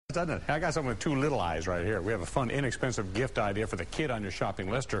Doesn't it? I got someone with two little eyes right here. We have a fun, inexpensive gift idea for the kid on your shopping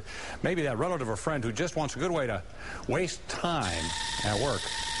list, or maybe that relative or friend who just wants a good way to waste time at work.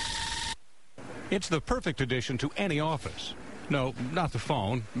 It's the perfect addition to any office. No, not the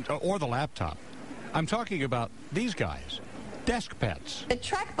phone or the laptop. I'm talking about these guys, desk pets. The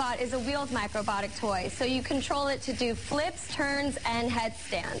Microbot is a wheeled microbotic toy, so you control it to do flips, turns, and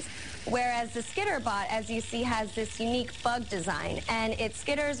headstands. Whereas the Skitterbot, as you see, has this unique bug design, and it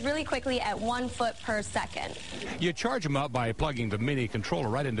skitters really quickly at 1 foot per second. You charge them up by plugging the mini controller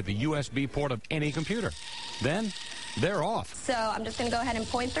right into the USB port of any computer. Then they're off. So I'm just going to go ahead and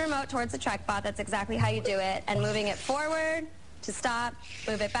point the remote towards the Microbot. That's exactly how you do it. And moving it forward to stop,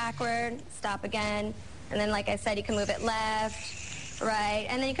 move it backward, stop again. And then, like I said, you can move it left, right,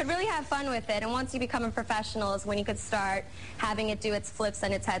 and then you could really have fun with it. And once you become a professional is when you could start having it do its flips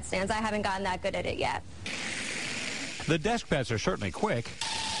and its headstands. I haven't gotten that good at it yet. The desk pets are certainly quick,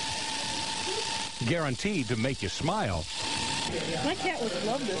 guaranteed to make you smile. My cat would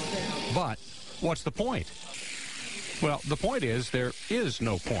love this thing. But what's the point? Well, the point is there is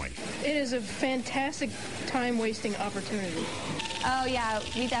no point. It is a fantastic time-wasting opportunity. Oh, yeah,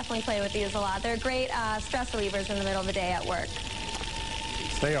 we definitely play with these a lot. They're great stress relievers in the middle of the day at work.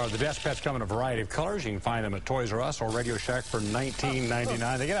 They are. The desk pets come in a variety of colors. You can find them at Toys R Us or Radio Shack for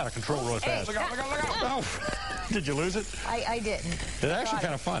 $19.99. They get out of control really fast. Look out, look out, look out. Oh, did you lose it? I didn't. It's actually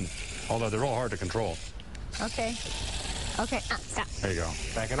kind of fun, although they're real hard to control. Okay. Okay. Stop. There you go.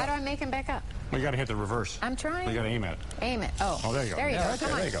 Back it up. How do I make him back up? Well, you got to hit the reverse. I'm trying. You got to aim at it. Aim it. Oh. Oh, there you go. There you go. Right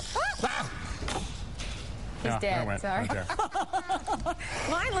there. There you go. Ah! He's Yeah, dead. went, Sorry. Right there.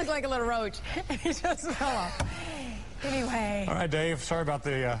 Mine looked like a little roach. He just fell off. Anyway. All right, Dave. Sorry about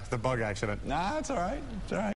the bug accident. Nah, it's all right. It's all right.